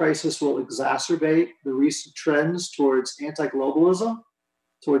this crisis will exacerbate the recent trends towards anti-globalism,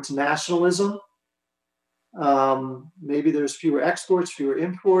 towards nationalism. Maybe there's fewer exports, fewer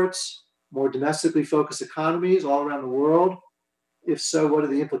imports, more domestically focused economies all around the world. If so, what are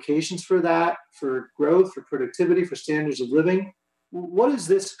the implications for that, for growth, for productivity, for standards of living? What does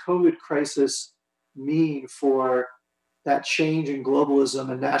this COVID crisis mean for that change in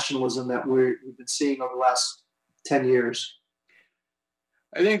globalism and nationalism that we've been seeing over the last 10 years?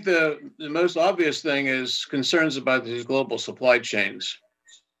 I think the most obvious thing is concerns about these global supply chains.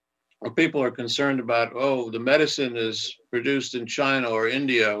 Where people are concerned about, the medicine is produced in China or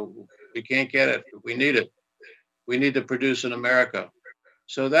India. We can't get it. We need it. We need to produce in America.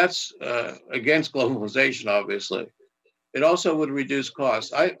 So that's against globalization, obviously. It also would reduce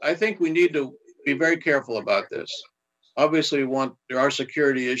costs. I think we need to be very careful about this. Obviously, there are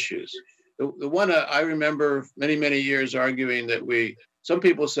security issues. The one I remember many, many years arguing that some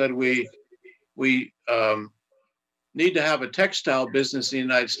people said we need to have a textile business in the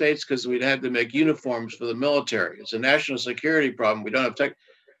United States because we'd have to make uniforms for the military. It's a national security problem. We don't have tech.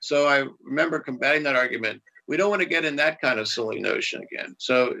 So I remember combating that argument. We don't want to get in that kind of silly notion again.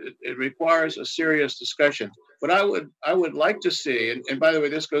 So it requires a serious discussion. But I would like to see, and by the way,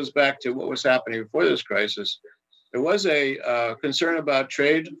 this goes back to what was happening before this crisis. There was a concern about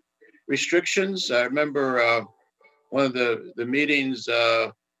trade restrictions. I remember one of the meetings,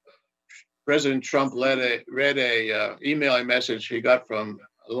 President Trump read a email message he got from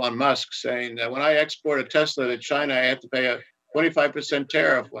Elon Musk saying that when I export a Tesla to China, I have to pay a 25%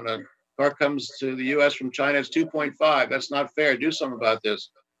 tariff. When a car comes to the U.S. from China, it's 2.5. That's not fair. Do something about this.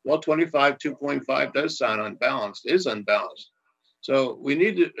 Well, 25, 2.5 does sound unbalanced, is unbalanced. So we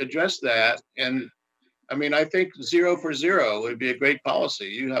need to address that. And I mean, I think 0 for 0 would be a great policy.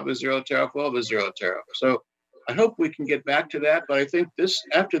 You have a zero tariff, we'll have a zero tariff. So I hope we can get back to that. But I think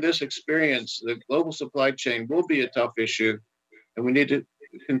after this experience, the global supply chain will be a tough issue. And we need to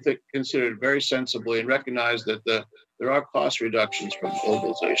consider it very sensibly and recognize that there are cost reductions from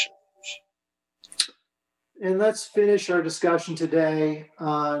globalization. And let's finish our discussion today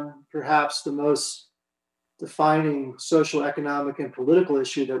on perhaps the most defining social, economic, and political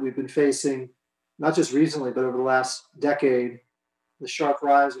issue that we've been facing, not just recently, but over the last decade, the sharp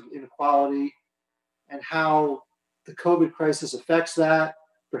rise of inequality and how the COVID crisis affects that.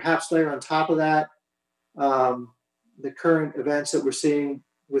 Perhaps layer on top of that, the current events that we're seeing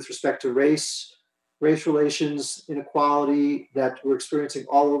with respect to race relations, inequality that we're experiencing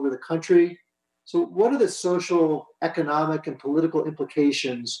all over the country. So what are the social, economic, and political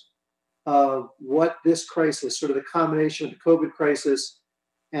implications of what this crisis, sort of the combination of the COVID crisis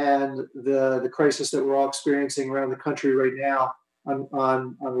and the crisis that we're all experiencing around the country right now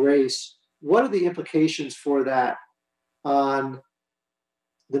on race. What are the implications for that on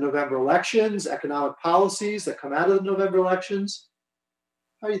the November elections, economic policies that come out of the November elections?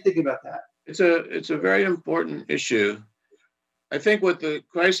 How are you thinking about that? It's a very important issue. I think what the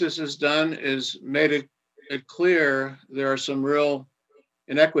crisis has done is made it clear there are some real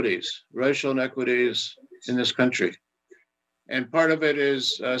inequities, racial inequities in this country. And part of it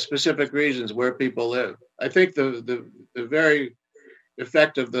is specific reasons where people live. I think the very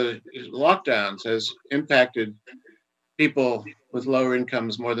effect of the lockdowns has impacted people with lower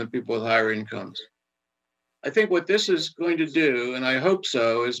incomes more than people with higher incomes. I think what this is going to do, and I hope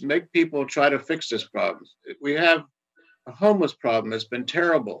so, is make people try to fix this problem. We have a homeless problem that's been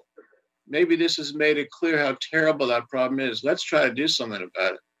terrible. Maybe this has made it clear how terrible that problem is. Let's try to do something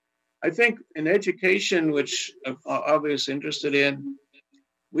about it. I think in education, which I'm obviously interested in,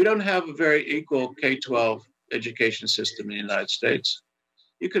 we don't have a very equal K-12 education system in the United States.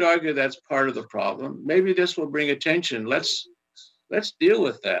 You could argue that's part of the problem. Maybe this will bring attention. Let's deal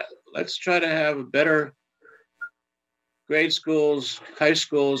with that. Let's try to have better grade schools, high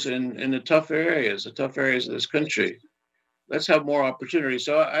schools in the tough areas of this country. Let's have more opportunity.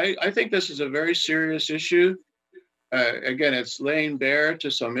 So I think this is a very serious issue. Again, it's laying bare to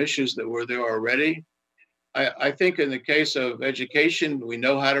some issues that were there already. I think in the case of education, we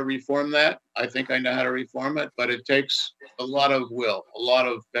know how to reform that. I think I know how to reform it, but it takes a lot of will, a lot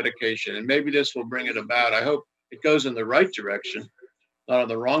of dedication. And maybe this will bring it about. I hope it goes in the right direction, not in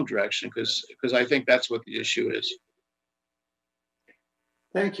the wrong direction, because I think that's what the issue is.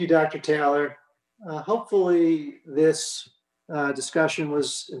 Thank you, Dr. Taylor. Hopefully this discussion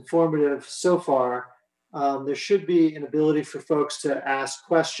was informative so far. There should be an ability for folks to ask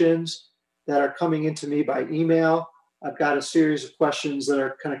questions that are coming into me by email. I've got a series of questions that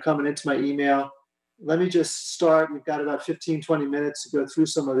are kind of coming into my email. Let me just start. We've got about 15, 20 minutes to go through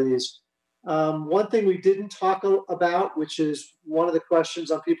some of these. One thing we didn't talk about, which is one of the questions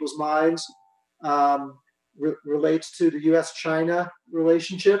on people's minds, relates to the U.S.-China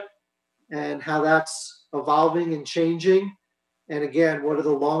relationship and how that's evolving and changing. And again, what are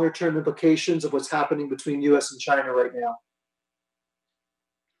the longer-term implications of what's happening between U.S. and China right now?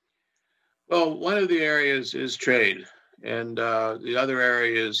 Well, one of the areas is trade, and the other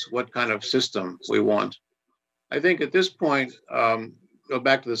area is what kind of system we want. I think at this point, go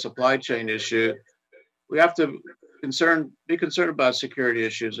back to the supply chain issue, we have to be concerned about security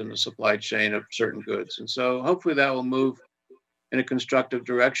issues in the supply chain of certain goods. And so hopefully that will move in a constructive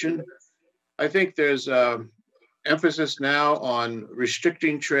direction. I think there's emphasis now on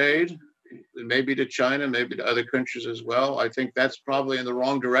restricting trade, maybe to China, maybe to other countries as well. I think that's probably in the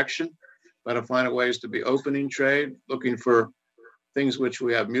wrong direction. Got to find ways to be opening trade, looking for things which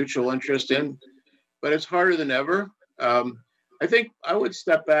we have mutual interest in. But it's harder than ever. I think I would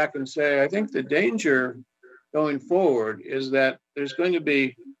step back and say, I think the danger going forward is that there's going to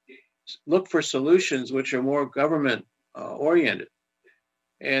be look for solutions which are more government oriented.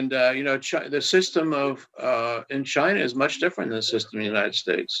 And, the system in China is much different than the system in the United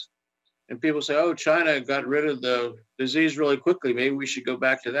States. And people say, oh, China got rid of the disease really quickly. Maybe we should go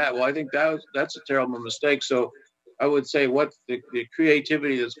back to that. Well, I think that's a terrible mistake. So I would say what the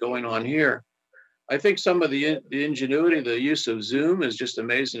creativity that's going on here. I think some of the ingenuity, the use of Zoom is just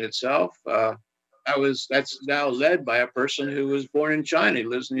amazing itself. That's now led by a person who was born in China, he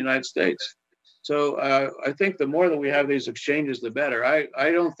lives in the United States. So I think the more that we have these exchanges, the better.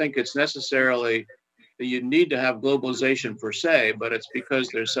 I don't think it's necessarily that you need to have globalization per se, but it's because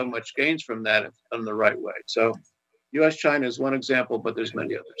there's so much gains from that if done the right way. So U.S.-China is one example, but there's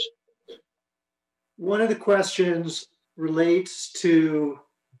many others. One of the questions relates to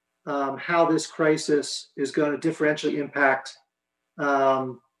how this crisis is going to differentially impact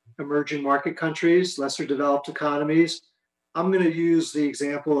emerging market countries, lesser developed economies. I'm going to use the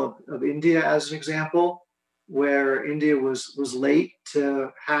example of India as an example, where India was late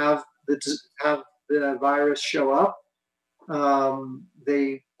to have the virus show up.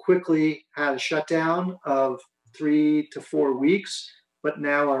 They quickly had a shutdown of 3 to 4 weeks, but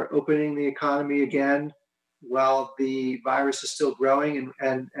now are opening the economy again while the virus is still growing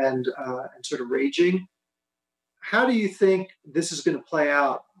and sort of raging. How do you think this is going to play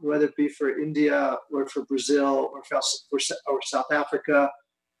out, whether it be for India or for Brazil or South Africa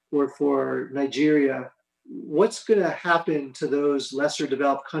or for Nigeria? What's going to happen to those lesser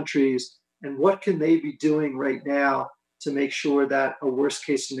developed countries, and what can they be doing right now to make sure that a worst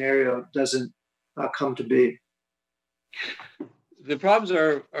case scenario doesn't come to be? The problems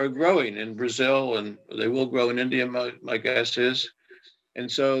are growing in Brazil, and they will grow in India, my guess is. And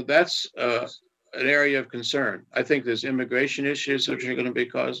so that's an area of concern. I think there's immigration issues which are going to be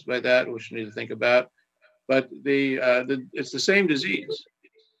caused by that, which we need to think about. But it's the same disease.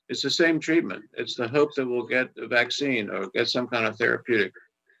 It's the same treatment. It's the hope that we'll get a vaccine or get some kind of therapeutic.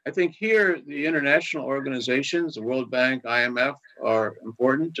 I think here the international organizations, the World Bank, IMF, are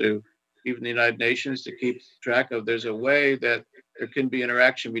important to even the United Nations to keep track of. There's a way that there can be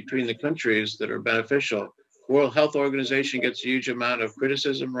interaction between the countries that are beneficial. World Health Organization gets a huge amount of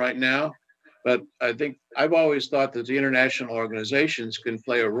criticism right now, but I think I've always thought that the international organizations can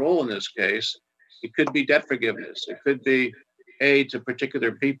play a role in this case. It could be debt forgiveness. It could be aid to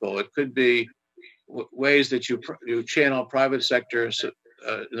particular people. It could be ways that you channel private sector in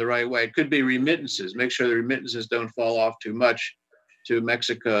the right way. It could be remittances. Make sure the remittances don't fall off too much to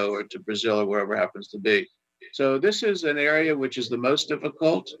Mexico or to Brazil or wherever it happens to be. So this is an area which is the most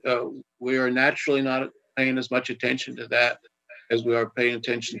difficult. We are naturally not paying as much attention to that as we are paying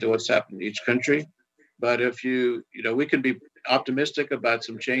attention to what's happening in each country. But if we can be optimistic about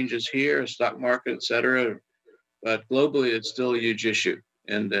some changes here, stock market, et cetera. But globally, it's still a huge issue.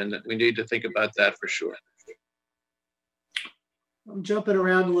 And then we need to think about that for sure. I'm jumping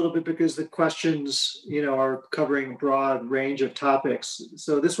around a little bit because the questions, are covering a broad range of topics.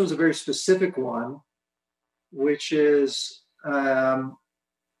 So this one's a very specific one, which is,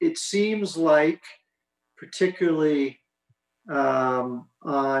 it seems like, particularly on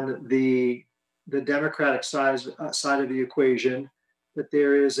the Democratic side of the equation, that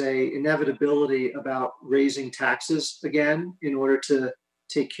there is a inevitability about raising taxes again in order to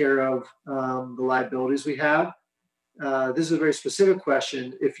take care of the liabilities we have. This is a very specific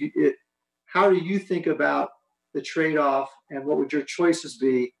question. How do you think about the trade-off, and what would your choices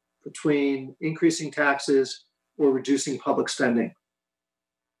be between increasing taxes or reducing public spending?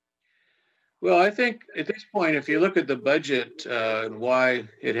 Well, I think at this point, if you look at the budget and why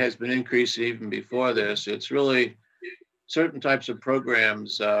it has been increasing even before this, it's really certain types of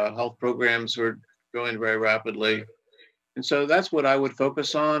programs, health programs are growing very rapidly. And so that's what I would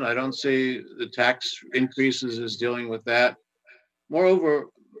focus on. I don't see the tax increases as dealing with that. Moreover,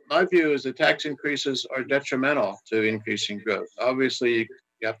 my view is the tax increases are detrimental to increasing growth. Obviously,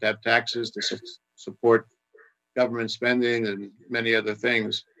 you have to have taxes to support government spending and many other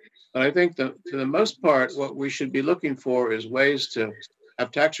things. But I think that for the most part, what we should be looking for is ways to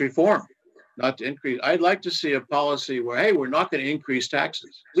have tax reform, not to increase. I'd like to see a policy where, hey, we're not going to increase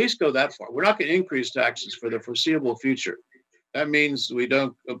taxes. At least go that far. We're not going to increase taxes for the foreseeable future. That means we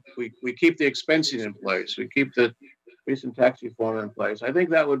keep the expensing in place. We keep the recent tax reform in place. I think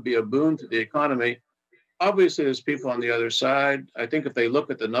that would be a boon to the economy. Obviously, there's people on the other side. I think if they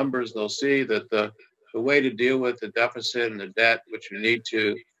look at the numbers, they'll see that the way to deal with the deficit and the debt, which we need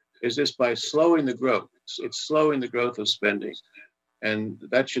to, is just by slowing the growth. It's slowing the growth of spending. And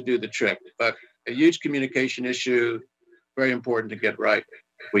that should do the trick. But a huge communication issue, very important to get right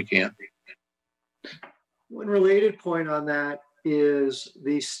if we can. One related point on that is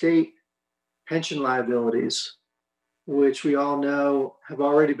the state pension liabilities, which we all know have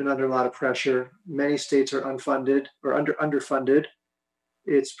already been under a lot of pressure. Many states are unfunded or underfunded.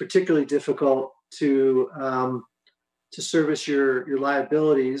 It's particularly difficult to service your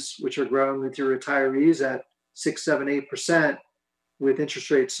liabilities, which are growing with your retirees at 6, 7, 8%. With interest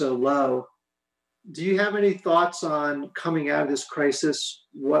rates so low. Do you have any thoughts on coming out of this crisis,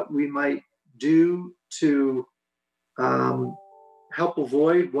 what we might do to help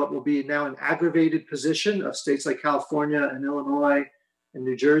avoid what will be now an aggravated position of states like California and Illinois and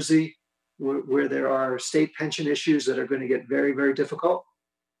New Jersey, where there are state pension issues that are going to get very, very difficult?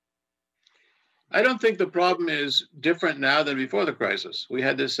 I don't think the problem is different now than before the crisis. We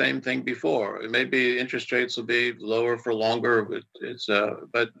had the same thing before. Maybe interest rates will be lower for longer, but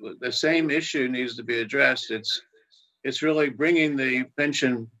but the same issue needs to be addressed. It's really bringing the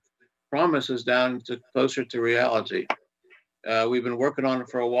pension promises down to closer to reality. We've been working on it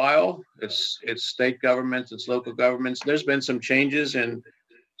for a while. It's state governments, it's local governments. There's been some changes in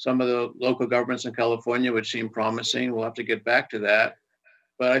some of the local governments in California, which seem promising. We'll have to get back to that.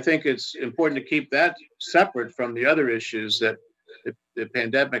 But I think it's important to keep that separate from the other issues that the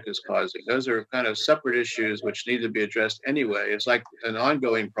pandemic is causing. Those are kind of separate issues which need to be addressed anyway. It's like an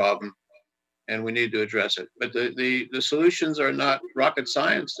ongoing problem, and we need to address it. But the solutions are not rocket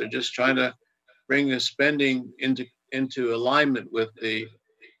science. They're just trying to bring the spending into alignment with the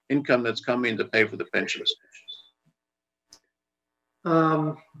income that's coming to pay for the pensions.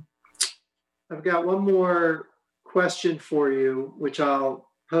 I've got one more question for you, which I'll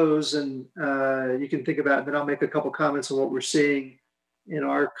pose and you can think about, and then I'll make a couple comments on what we're seeing in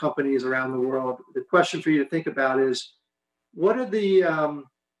our companies around the world. The question for you to think about is, what are the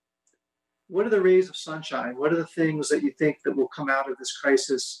rays of sunshine? What are the things that you think that will come out of this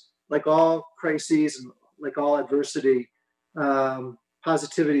crisis? Like all crises and like all adversity,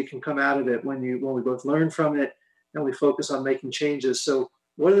 positivity can come out of it when we both learn from it and we focus on making changes. So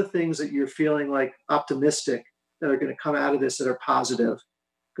what are the things that you're feeling like optimistic that are going to come out of this that are positive?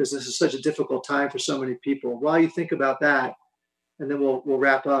 Because this is such a difficult time for so many people. While you think about that, and then we'll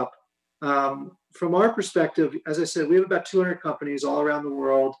wrap up. From our perspective, as I said, we have about 200 companies all around the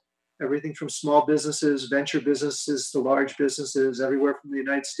world, everything from small businesses, venture businesses to large businesses, everywhere from the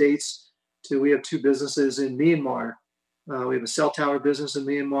United States to we have 2 businesses in Myanmar. We have a cell tower business in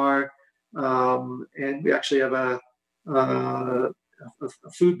Myanmar, and we actually have a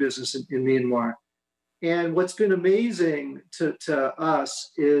food business in Myanmar. And what's been amazing to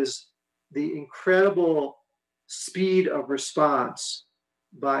us is the incredible speed of response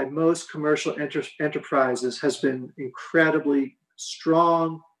by most commercial enterprises has been incredibly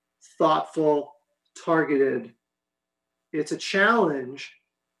strong, thoughtful, targeted. It's a challenge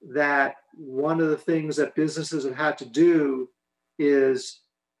that one of the things that businesses have had to do is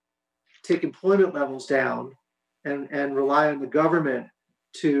take employment levels down and rely on the government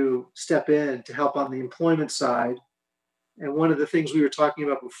to step in to help on the employment side. And one of the things we were talking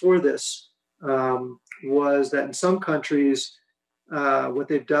about before this was that in some countries, what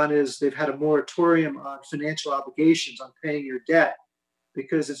they've done is they've had a moratorium on financial obligations, on paying your debt,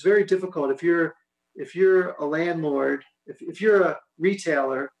 because it's very difficult. If you're a landlord, if you're a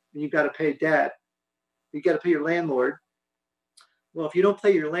retailer and you've got to pay debt, you got to pay your landlord. Well, if you don't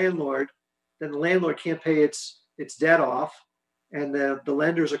pay your landlord, then the landlord can't pay its debt off. And the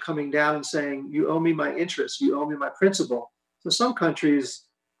lenders are coming down and saying, you owe me my interest, you owe me my principal. So some countries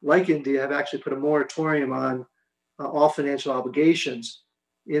like India have actually put a moratorium on all financial obligations.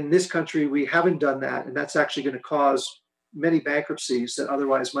 In this country, we haven't done that, and that's actually going to cause many bankruptcies that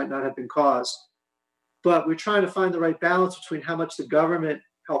otherwise might not have been caused. But we're trying to find the right balance between how much the government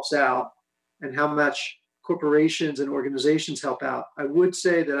helps out and how much corporations and organizations help out. I would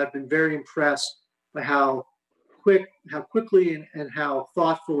say that I've been very impressed by how quickly and how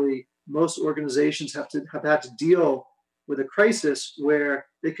thoughtfully most organizations have had to deal with a crisis where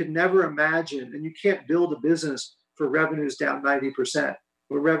they could never imagine, and you can't build a business for revenues down 90%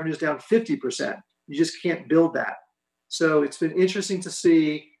 or revenues down 50%. You just can't build that. So it's been interesting to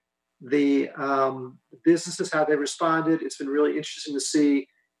see the businesses, how they responded. It's been really interesting to see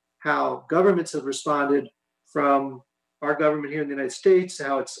how governments have responded, from our government here in the United States to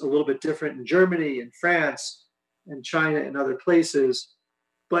how it's a little bit different in Germany and France and China and other places.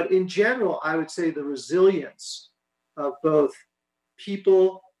 But in general, I would say the resilience of both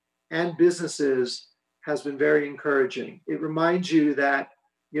people and businesses has been very encouraging. It reminds you that,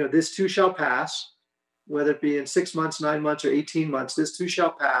 this too shall pass, whether it be in 6 months, 9 months, or 18 months, this too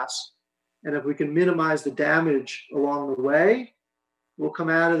shall pass. And if we can minimize the damage along the way, we'll come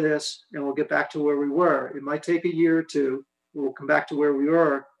out of this and we'll get back to where we were. It might take a year or two, but we'll come back to where we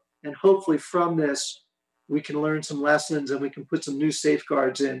were. And hopefully from this, we can learn some lessons and we can put some new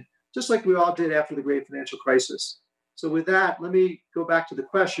safeguards in, just like we all did after the great financial crisis. So with that, let me go back to the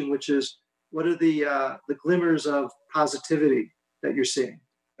question, which is, what are the glimmers of positivity that you're seeing?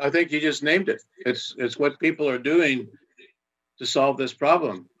 I think you just named it. It's what people are doing to solve this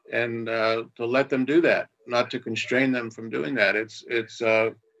problem, and to let them do that, not to constrain them from doing that. It's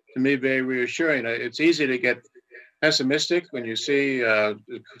to me very reassuring. It's easy to get pessimistic when you see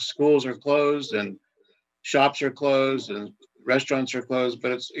schools are closed and shops are closed and restaurants are closed,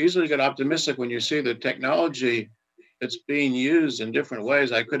 but it's easy to get optimistic when you see the technology that's being used in different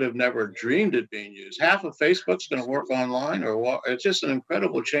ways. I could have never dreamed it being used. Half of Facebook's going to work online, it's just an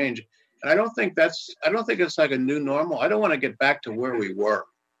incredible change. And I don't think it's like a new normal. I don't want to get back to where we were.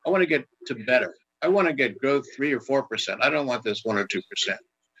 I want to get to better. I want to get growth 3 or 4%. I don't want this 1 or 2%.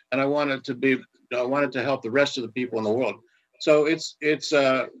 And I want it to help the rest of the people in the world. So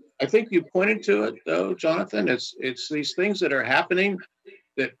I think you pointed to it though, Jonathan. It's these things that are happening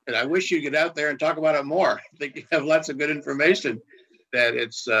that I wish you get out there and talk about it more. I think you have lots of good information that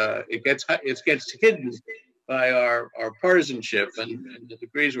it gets hidden by our partisanship and the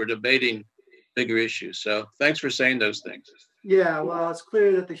degrees we're debating bigger issues. So thanks for saying those things. Yeah, well, it's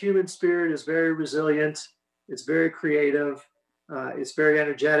clear that the human spirit is very resilient. It's very creative. It's very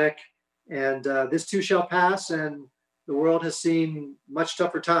energetic. And this too shall pass. And the world has seen much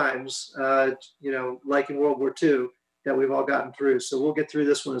tougher times, like in World War II, that we've all gotten through. So we'll get through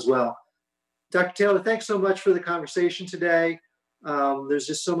this one as well. Dr. Taylor, thanks so much for the conversation today. There's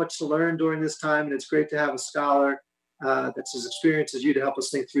just so much to learn during this time, and it's great to have a scholar that's as experienced as you to help us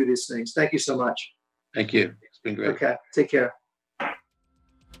think through these things. Thank you so much. Thank you. been great. Okay, take care.